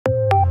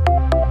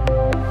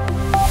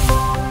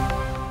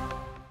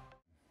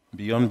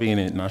beyond being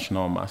a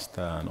national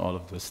master and all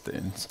of those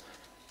things,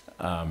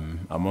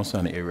 I'm also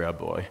an area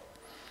boy.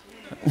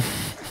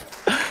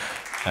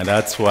 And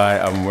that's why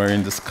I'm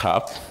wearing this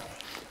cap.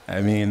 I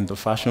mean, the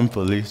fashion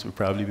police will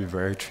probably be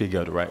very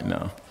triggered right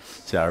now.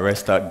 So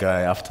arrest that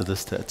guy after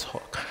this TED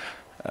talk.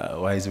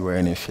 Why is he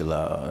wearing a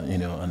filler,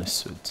 and a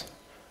suit?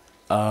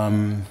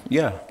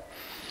 Yeah,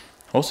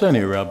 also an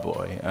area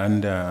boy.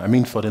 And I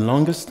mean, for the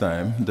longest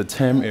time, the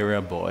term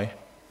area boy,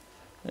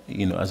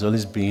 has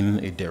always been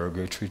a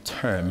derogatory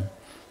term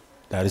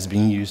that is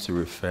being used to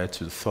refer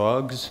to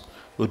thugs,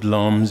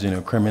 hoodlums,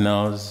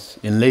 criminals,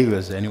 in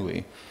Lagos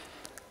anyway.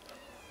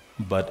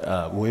 But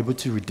we're able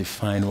to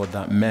redefine what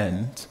that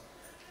meant,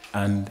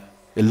 and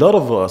a lot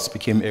of us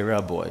became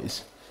area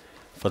boys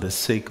for the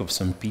sake of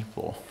some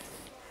people.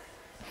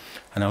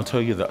 And I'll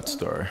tell you that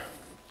story.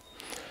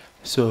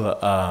 So,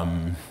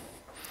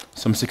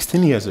 some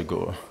 16 years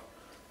ago,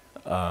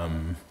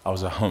 I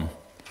was at home.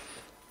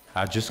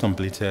 I had just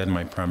completed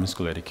my primary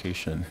school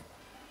education,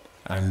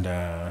 and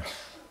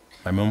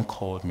my mom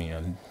called me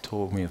and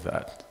told me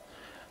that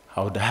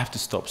I would have to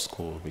stop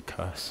school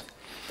because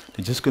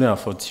they just couldn't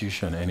afford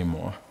tuition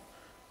anymore.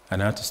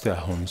 And I had to stay at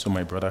home so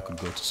my brother could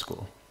go to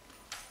school.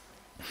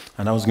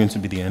 And that was going to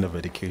be the end of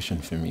education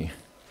for me.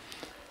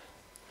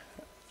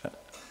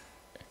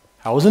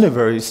 I wasn't a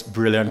very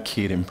brilliant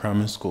kid in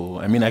primary school.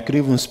 I mean, I could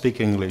even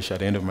speak English at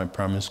the end of my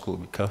primary school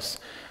because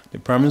the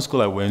primary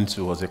school I went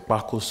to was a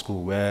Kwako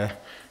school where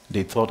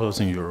they taught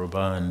us in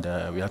Yoruba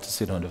and we had to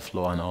sit on the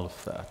floor and all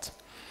of that.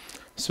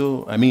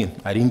 So, I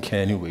mean, I didn't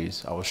care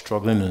anyways. I was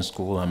struggling in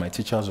school and my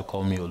teachers would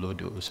call me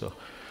Olodo, so...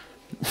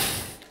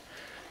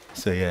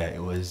 So yeah,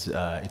 it was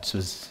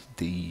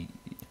the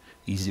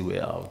easy way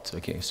out.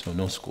 Okay, so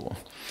no school.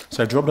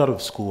 So I dropped out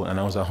of school and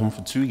I was at home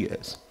for 2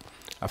 years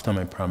after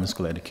my primary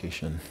school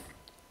education.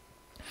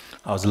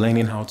 I was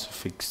learning how to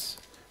fix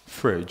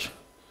fridge,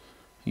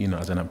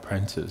 as an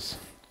apprentice.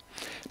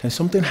 Then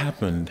something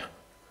happened.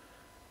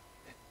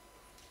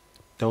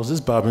 There was this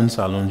barbering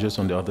salon just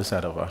on the other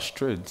side of our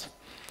street,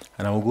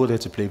 and I would go there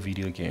to play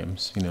video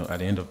games, at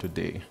the end of the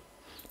day.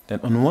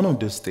 Then on one of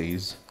those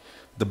days,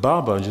 the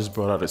barber just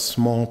brought out a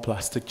small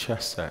plastic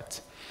chess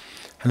set.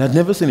 And I'd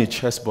never seen a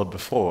chessboard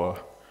before.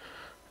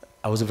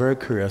 I was a very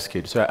curious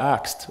kid, so I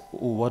asked,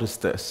 "Oh, what is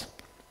this?"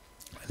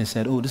 And he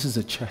said, "Oh, this is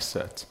a chess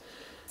set."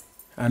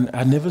 And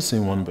I'd never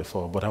seen one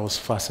before, but I was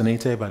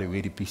fascinated by the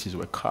way the pieces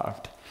were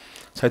carved.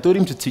 So I told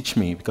him to teach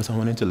me because I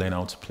wanted to learn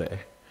how to play.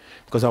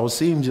 Because I would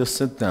see him just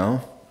sit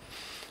down.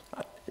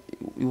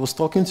 He was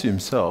talking to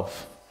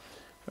himself.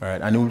 All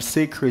right, and he would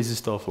say crazy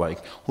stuff like,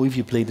 "Oh, if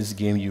you play this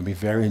game, you'll be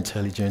very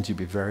intelligent, you'll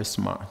be very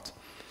smart."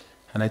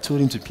 And I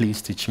told him to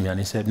please teach me, and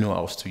he said, no,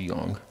 I was too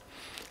young.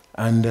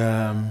 And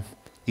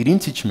he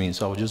didn't teach me,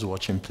 so I would just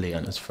watch him play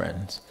and his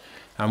friends.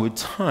 And with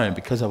time,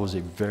 because I was a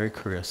very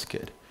curious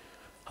kid,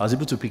 I was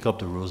able to pick up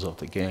the rules of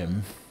the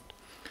game,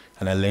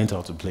 and I learned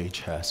how to play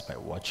chess by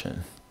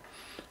watching.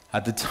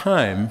 At the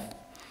time,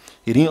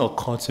 it didn't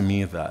occur to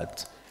me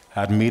that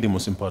I had made the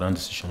most important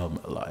decision of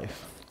my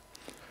life.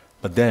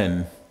 But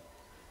then,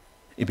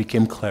 it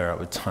became clearer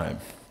with time.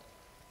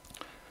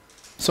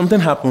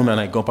 Something happened and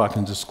I got back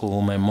into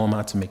school. My mom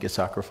had to make a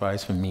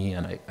sacrifice for me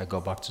and I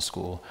got back to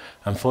school.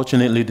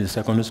 Unfortunately, the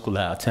secondary school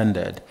I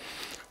attended,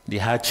 they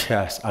had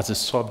chess as a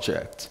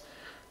subject.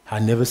 I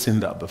had never seen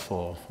that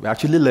before. We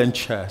actually learned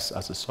chess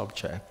as a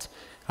subject.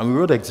 And we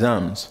wrote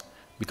exams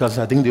because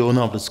I think the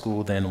owner of the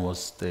school then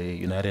was the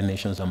United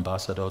Nations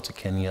ambassador to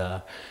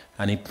Kenya,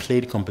 and he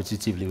played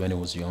competitively when he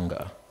was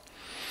younger.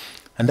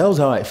 And that was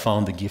how I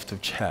found the gift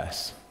of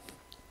chess.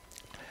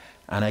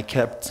 And I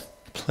kept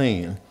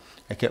playing,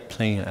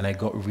 and I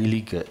got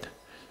really good.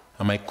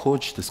 And my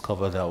coach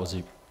discovered that I was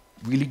a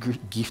really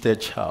gifted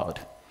child.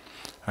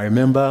 I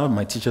remember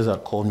my teachers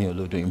had called me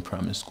Olodo in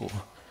primary school.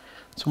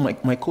 So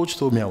my coach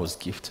told me I was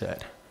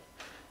gifted,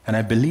 and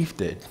I believed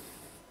it.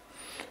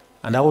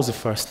 And that was the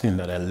first thing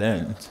that I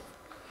learned.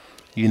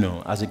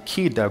 As a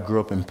kid that grew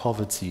up in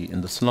poverty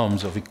in the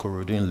slums of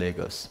Ikorodu in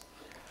Lagos,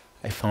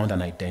 I found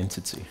an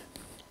identity.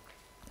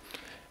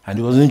 And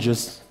it wasn't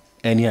just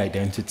any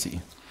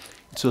identity.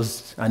 It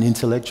was an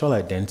intellectual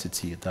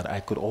identity that I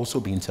could also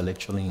be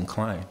intellectually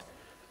inclined.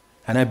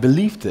 And I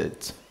believed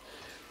it.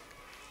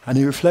 And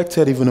it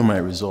reflected even on my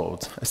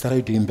results. I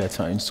started doing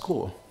better in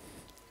school.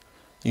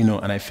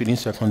 And I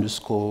finished secondary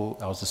school.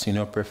 I was a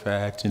senior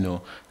prefect,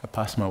 I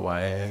passed my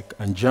WAEC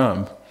and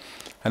JAMB.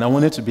 And I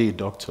wanted to be a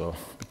doctor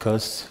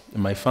because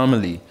in my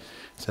family,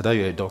 it's either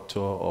you're a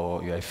doctor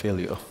or you're a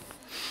failure.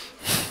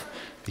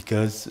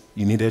 Because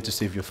you needed to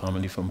save your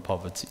family from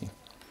poverty.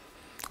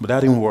 But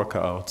that didn't work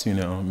out,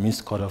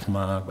 missed cut-off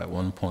mark by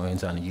 1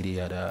 point and yada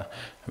yada.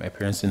 My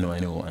parents didn't know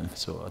anyone,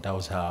 so that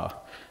was how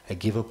I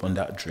gave up on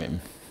that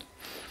dream.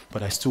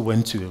 But I still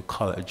went to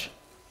college,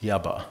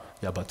 Yaba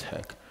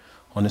Tech,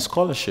 on a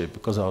scholarship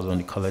because I was on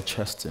the college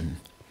chess team.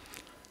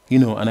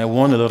 And I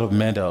won a lot of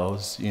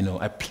medals.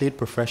 I played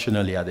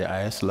professionally at the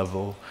highest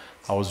level.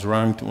 I was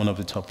ranked one of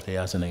the top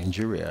players in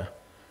Nigeria.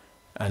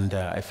 And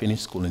I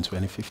finished school in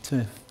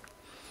 2015.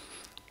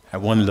 I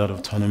won a lot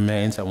of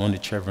tournaments. I won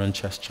the Chevron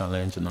Chess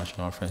Challenge, the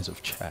National Friends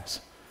of Chess.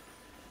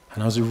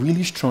 And I was a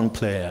really strong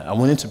player. I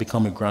wanted to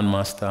become a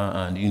grandmaster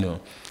and,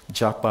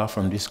 jackpot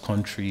from this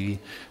country,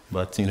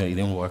 but, it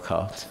didn't work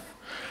out.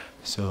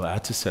 So I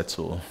had to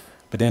settle.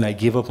 But then I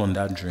gave up on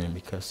that dream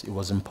because it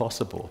was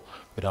impossible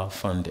without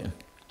funding.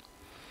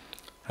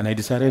 And I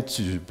decided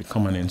to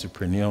become an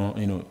entrepreneur,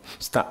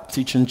 start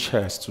teaching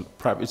chess to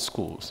private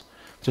schools,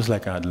 just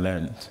like I had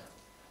learned.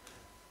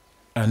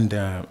 And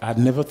I'd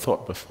never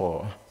thought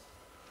before.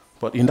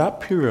 But in that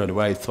period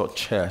where I taught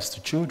chess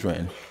to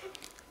children,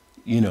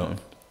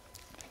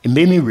 it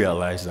made me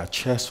realize that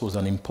chess was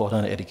an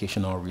important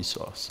educational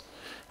resource.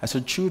 I saw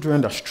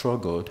children that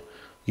struggled,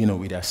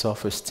 with their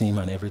self-esteem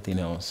and everything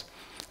else.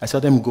 I saw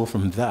them go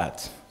from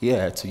that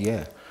year to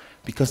year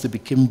because they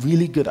became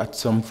really good at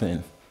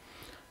something.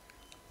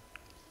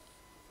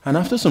 And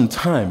after some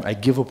time, I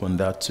gave up on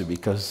that too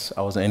because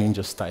I was earning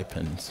just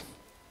stipends.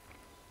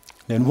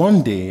 Then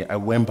one day, I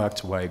went back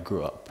to where I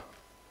grew up.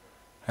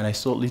 And I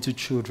saw little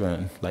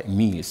children like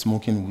me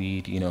smoking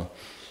weed, they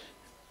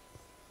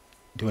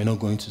were not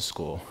going to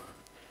school.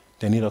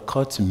 Then it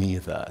occurred to me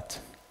that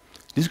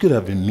this could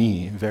have been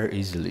me very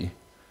easily.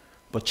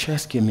 But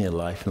chess gave me a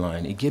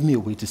lifeline. It gave me a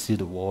way to see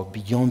the world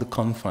beyond the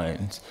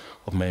confines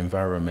of my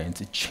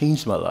environment. It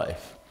changed my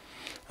life.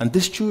 And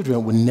these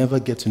children would never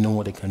get to know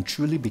what they can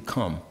truly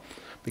become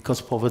because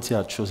poverty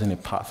had chosen a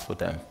path for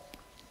them.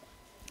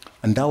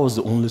 And that was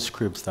the only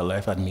script that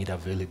life had made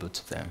available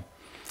to them.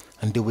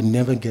 And they would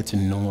never get to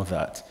know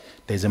that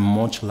there's a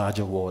much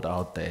larger world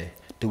out there.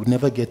 They would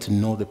never get to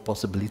know the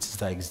possibilities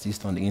that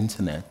exist on the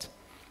internet.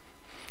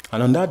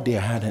 And on that day,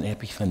 I had an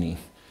epiphany.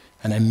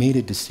 And I made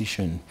a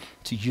decision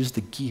to use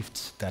the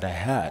gift that I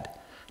had,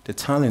 the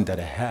talent that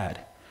I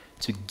had,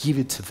 to give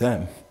it to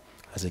them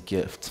as a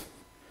gift.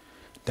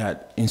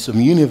 That in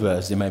some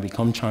universe, they might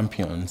become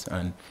champions,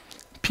 and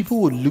people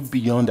would look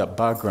beyond their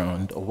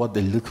background or what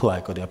they look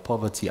like or their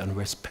poverty and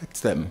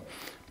respect them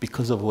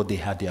because of what they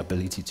had the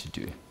ability to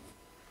do.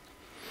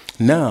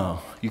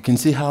 Now, you can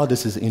see how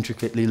this is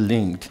intricately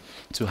linked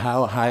to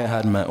how I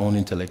had my own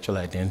intellectual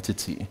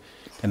identity.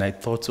 And I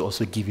thought to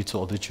also give it to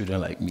other children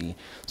like me,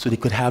 so they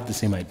could have the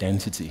same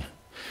identity.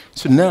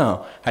 So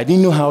now, I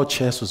didn't know how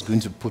chess was going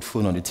to put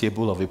food on the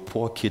table of a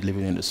poor kid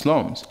living in the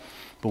slums.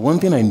 But one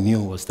thing I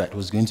knew was that it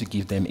was going to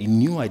give them a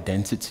new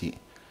identity.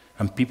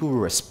 And people will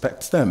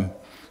respect them,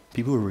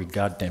 people will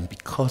regard them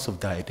because of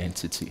that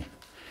identity.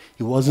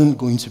 It wasn't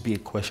going to be a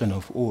question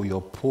of, oh,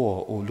 you're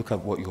poor, oh, look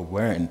at what you're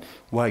wearing,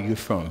 where are you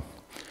from?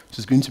 It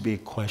was going to be a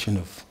question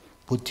of,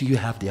 what do you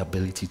have the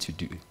ability to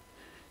do?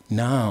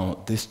 Now,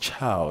 this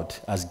child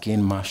has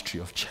gained mastery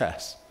of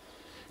chess.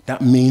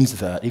 That means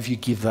that if you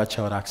give that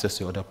child access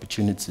to other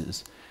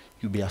opportunities,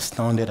 you'll be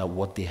astounded at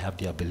what they have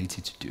the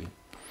ability to do.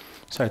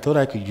 So I thought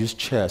I could use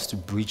chess to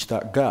bridge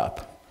that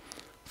gap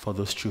for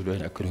those children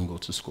that couldn't go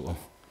to school.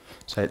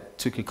 So I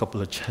took a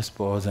couple of chess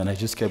balls and I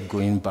just kept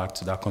going back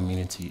to that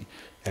community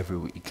every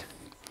week.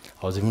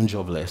 I was even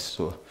jobless,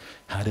 so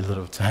I had a lot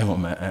of time on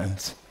my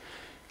hands.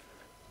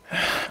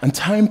 And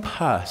time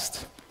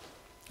passed.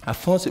 I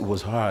thought it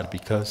was hard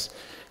because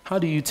how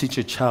do you teach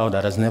a child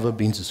that has never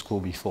been to school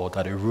before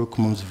that a rook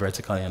moves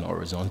vertically and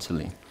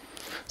horizontally?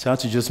 So I had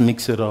to just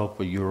mix it up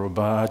with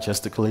Yoruba,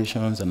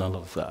 gesticulations, and all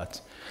of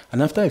that.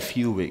 And after a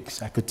few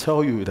weeks, I could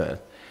tell you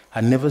that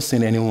I'd never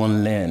seen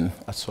anyone learn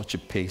at such a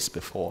pace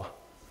before.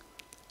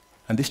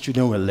 And these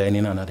children were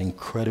learning at an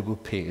incredible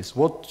pace.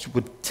 What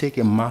would take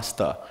a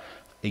master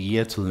a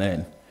year to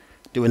learn,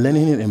 they were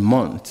learning it in a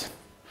month,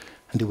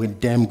 and they were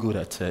damn good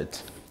at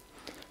it.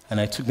 And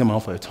I took them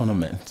out for a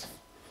tournament.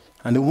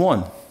 And they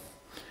won.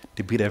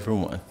 They beat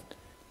everyone.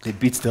 They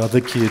beat the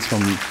other kids from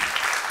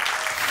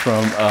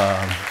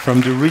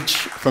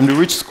the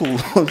rich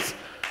schools.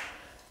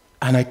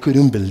 And I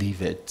couldn't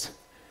believe it.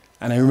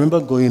 And I remember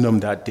going home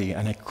that day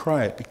and I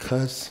cried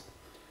because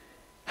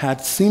I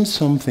had seen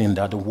something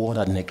that the world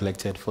had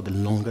neglected for the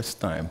longest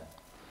time.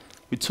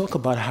 We talk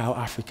about how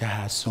Africa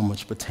has so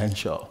much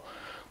potential,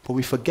 but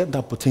we forget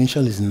that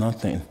potential is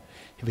nothing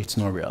if it's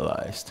not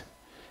realized.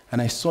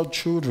 And I saw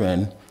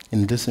children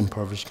in these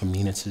impoverished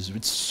communities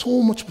with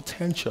so much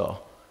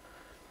potential,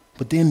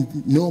 but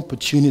then no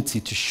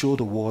opportunity to show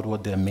the world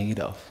what they're made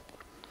of.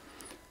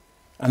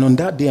 And on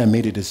that day, I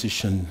made a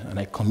decision, and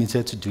I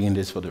committed to doing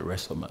this for the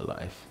rest of my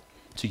life,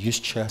 to use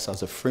chess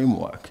as a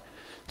framework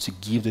to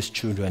give these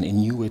children a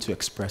new way to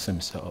express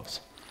themselves.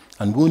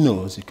 And who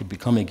knows, it could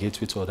become a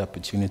gateway to other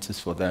opportunities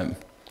for them.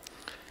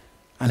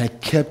 And I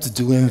kept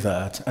doing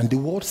that, and the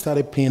world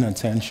started paying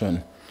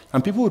attention.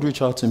 And people would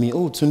reach out to me,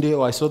 oh, Tunde,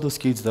 oh, I saw those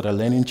kids that are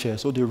learning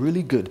chess. Oh, they're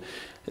really good.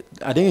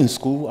 Are they in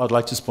school? I'd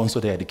like to sponsor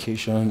their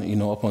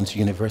education, up onto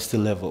university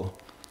level.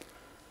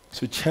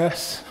 So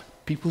chess,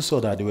 people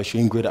saw that they were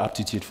showing great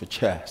aptitude for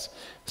chess,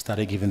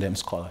 started giving them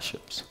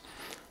scholarships.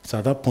 So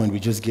at that point, we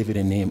just gave it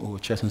a name,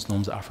 Chess in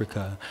Slums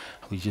Africa.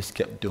 We just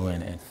kept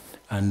doing it.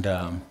 And,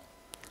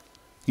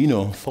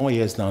 4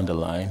 years down the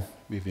line,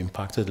 we've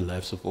impacted the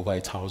lives of over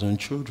 1,000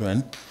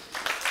 children.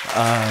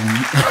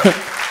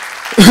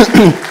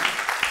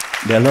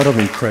 There are a lot of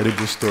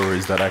incredible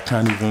stories that I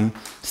can't even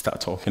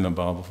start talking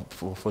about.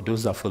 For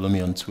those that follow me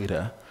on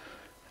Twitter,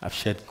 I've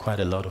shared quite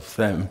a lot of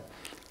them.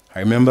 I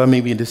remember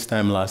maybe this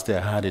time last year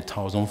I had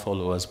 1,000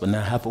 followers, but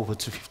now I have over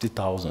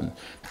 250,000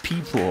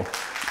 people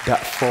that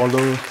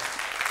follow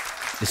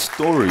the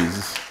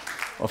stories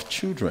of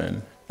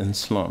children in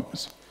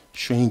slums,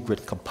 showing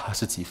great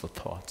capacity for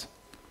thought.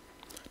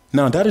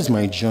 Now, that is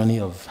my journey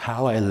of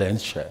how I learned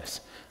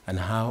chess and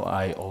how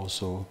I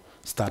also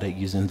started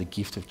using the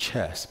gift of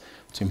chess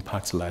to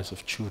impact the lives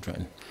of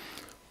children.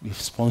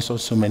 We've sponsored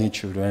so many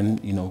children,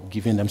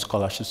 giving them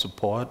scholarship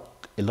support.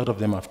 A lot of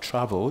them have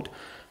traveled.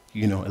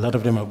 A lot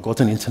of them have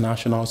gotten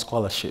international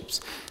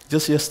scholarships.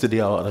 Just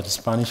yesterday, I was at the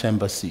Spanish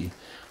embassy,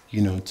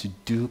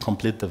 to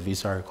complete the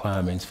visa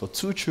requirements for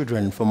 2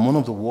 children from one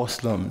of the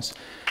worst slums.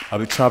 I'll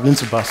be traveling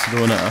to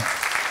Barcelona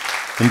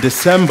in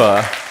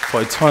December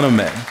for a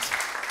tournament.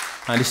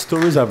 And the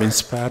stories have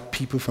inspired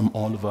people from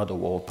all over the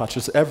world.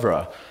 Patrice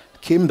Evra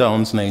came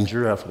down to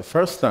Nigeria for the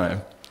first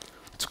time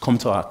to come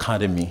to our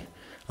academy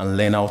and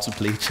learn how to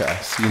play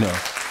chess,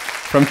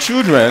 From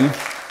children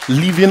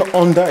living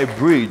under a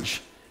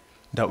bridge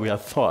that we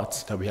had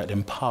thought, that we had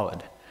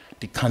empowered.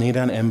 The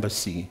Canadian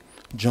embassy,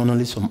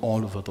 journalists from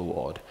all over the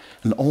world,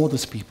 and all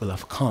these people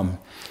have come.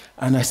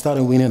 And I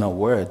started winning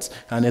awards,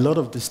 and a lot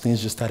of these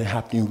things just started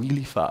happening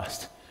really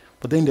fast.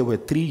 But then there were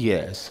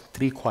 3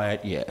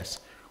 quiet years,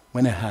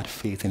 when I had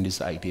faith in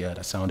this idea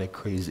that sounded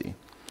crazy,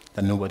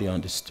 that nobody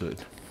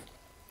understood.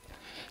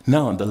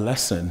 Now, the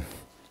lesson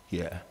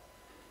here,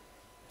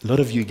 a lot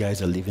of you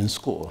guys are leaving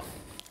school.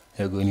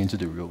 You're going into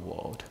the real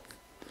world.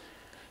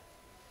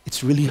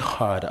 It's really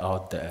hard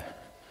out there.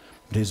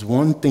 There's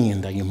one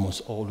thing that you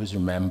must always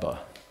remember.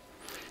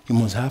 You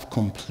must have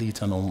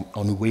complete and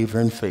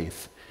unwavering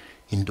faith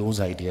in those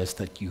ideas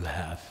that you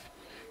have.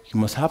 You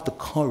must have the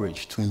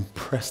courage to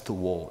impress the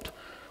world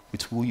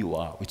with who you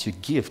are, with your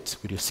gift,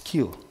 with your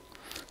skill.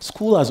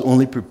 School has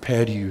only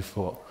prepared you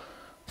for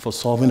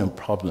solving a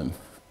problem.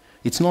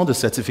 It's not the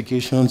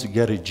certification to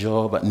get a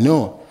job.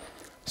 No,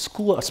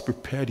 school has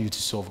prepared you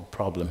to solve a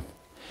problem.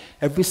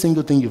 Every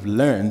single thing you've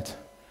learned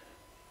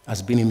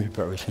has been in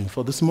preparation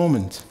for this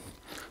moment.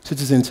 So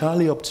it is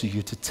entirely up to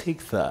you to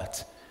take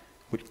that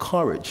with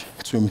courage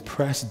to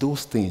impress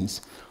those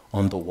things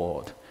on the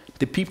world.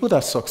 The people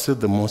that succeed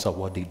the most at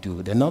what they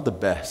do, they're not the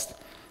best.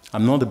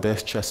 I'm not the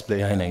best chess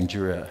player in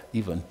Nigeria,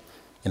 even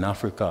in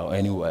Africa or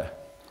anywhere.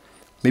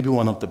 Maybe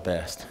one of the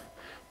best.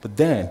 But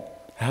then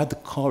I had the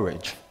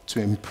courage to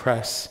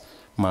impress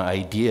my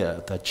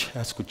idea that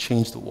chess could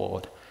change the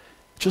world.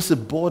 Just a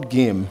board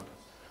game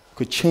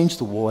could change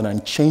the world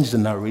and change the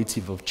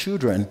narrative of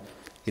children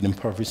in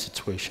impoverished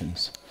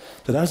situations.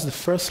 So that's the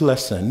first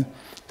lesson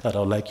that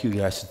I'd like you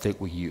guys to take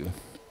with you.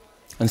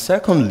 And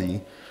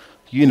secondly,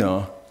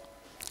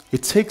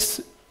 it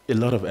takes a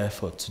lot of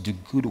effort to do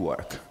good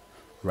work,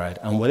 right?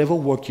 And whatever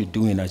work you're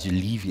doing as you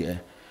leave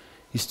here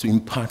is to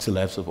impact the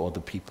lives of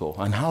other people.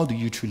 And how do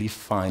you truly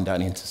find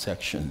that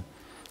intersection,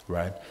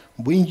 right?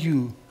 When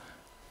you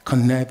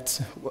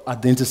connect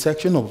at the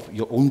intersection of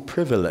your own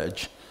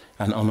privilege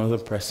and another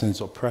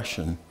person's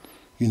oppression,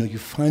 you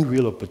find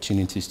real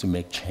opportunities to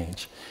make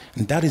change.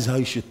 And that is how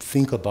you should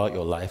think about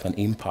your life and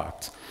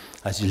impact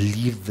as you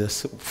leave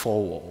these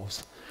 4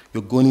 walls.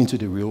 You're going into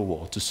the real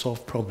world to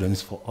solve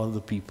problems for other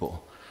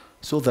people,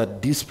 so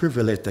that this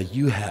privilege that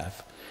you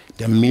have,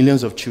 there are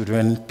millions of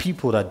children,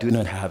 people that do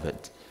not have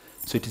it.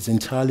 So it is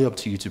entirely up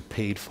to you to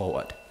pay it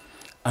forward.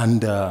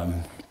 And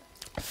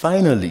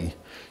finally,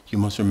 you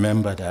must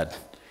remember that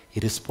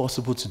it is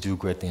possible to do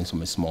great things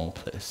from a small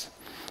place.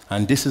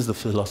 And this is the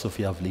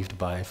philosophy I've lived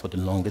by for the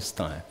longest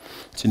time,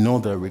 to know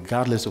that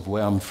regardless of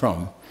where I'm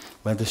from,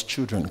 where these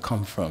children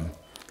come from,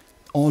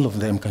 all of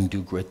them can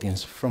do great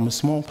things from a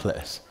small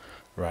place,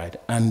 right?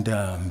 And,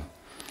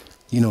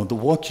 the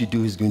work you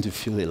do is going to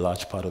fill a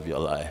large part of your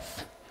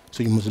life.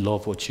 So you must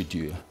love what you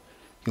do.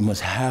 You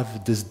must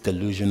have this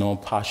delusional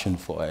passion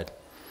for it.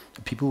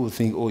 People will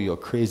think, oh, you're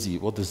crazy.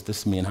 What does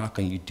this mean? How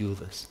can you do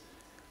this?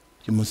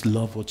 You must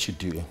love what you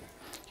do.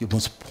 You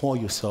must pour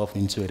yourself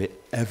into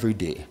it every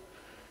day,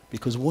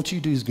 because what you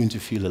do is going to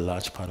fill a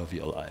large part of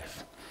your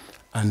life.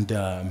 And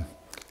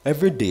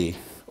every day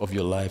of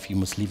your life, you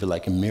must live it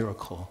like a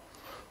miracle,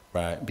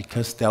 right?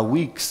 Because there are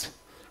weeks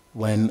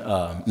when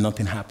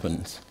nothing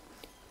happens.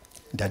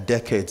 There are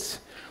decades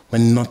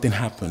when nothing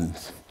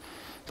happens.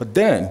 But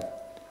then,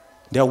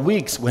 there are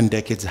weeks when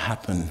decades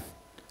happen,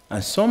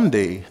 and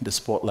someday the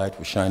spotlight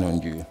will shine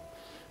on you.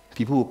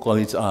 People will call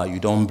it, you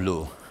don't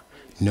blow.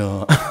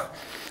 No,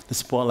 the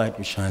spotlight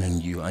will shine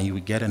on you, and you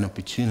will get an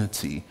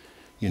opportunity,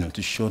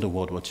 to show the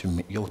world what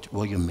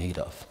you're made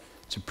of,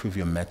 to prove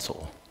your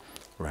mettle,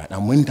 right?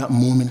 And when that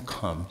moment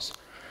comes,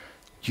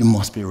 you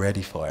must be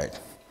ready for it.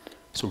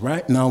 So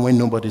right now, when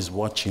nobody's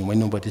watching, when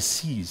nobody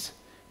sees,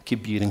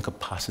 keep building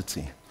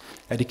capacity.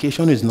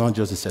 Education is not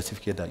just a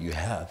certificate that you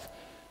have.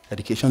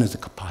 Education is the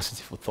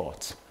capacity for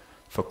thought,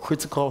 for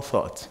critical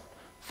thought,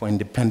 for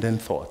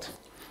independent thought,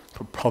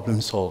 for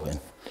problem solving.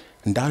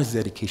 And that is the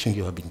education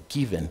you have been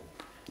given.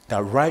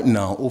 That right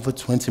now, over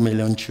 20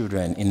 million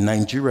children in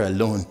Nigeria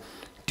alone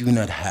do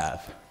not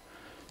have.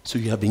 So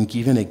you have been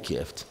given a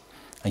gift,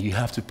 and you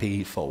have to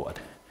pay it forward.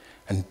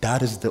 And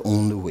that is the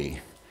only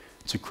way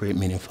to create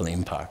meaningful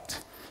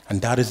impact.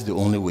 And that is the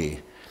only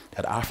way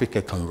that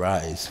Africa can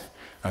rise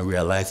and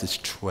realize its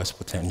truest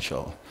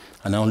potential.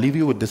 And I'll leave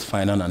you with this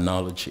final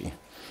analogy.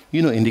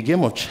 You know, in the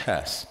game of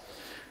chess,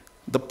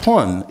 the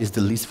pawn is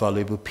the least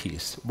valuable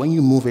piece. When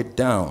you move it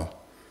down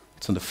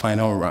to the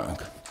final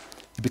rank,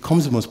 it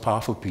becomes the most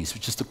powerful piece,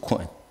 which is the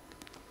queen.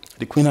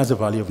 The queen has a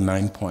value of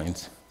 9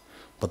 points,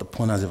 but the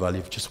pawn has a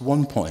value of just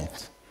 1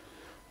 point.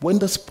 When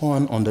the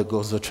pawn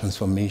undergoes the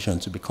transformation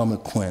to become a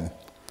queen,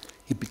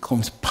 it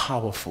becomes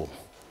powerful.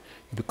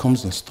 It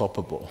becomes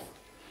unstoppable.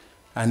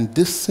 And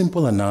this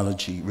simple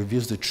analogy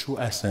reveals the true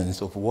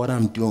essence of what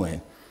I'm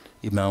doing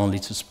in my own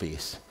little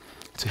space.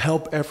 To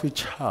help every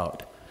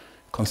child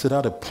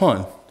consider the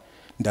pawn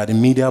that the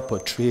media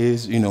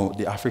portrays, you know,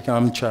 the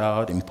African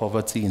child in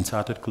poverty, in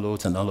tattered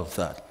clothes, and all of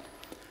that,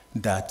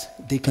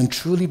 that they can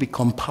truly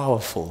become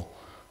powerful,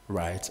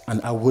 right? And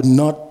I would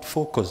not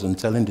focus on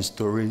telling the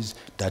stories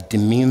that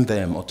demean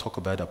them or talk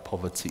about their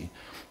poverty,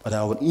 but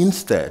I would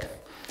instead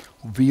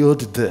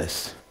wield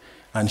this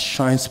and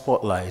shine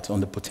spotlight on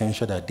the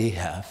potential that they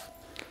have,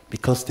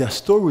 because their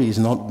story is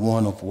not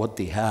one of what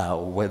they have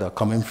or where they're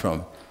coming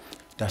from.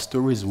 Their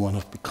story is one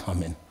of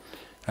becoming.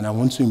 And I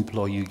want to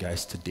implore you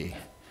guys today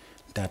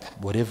that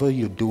whatever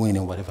you're doing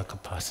in whatever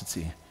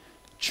capacity,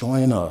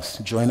 join us,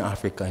 join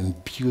Africa in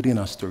building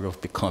our story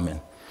of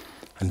becoming.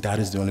 And that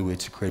is the only way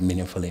to create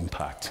meaningful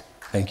impact.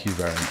 Thank you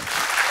very much.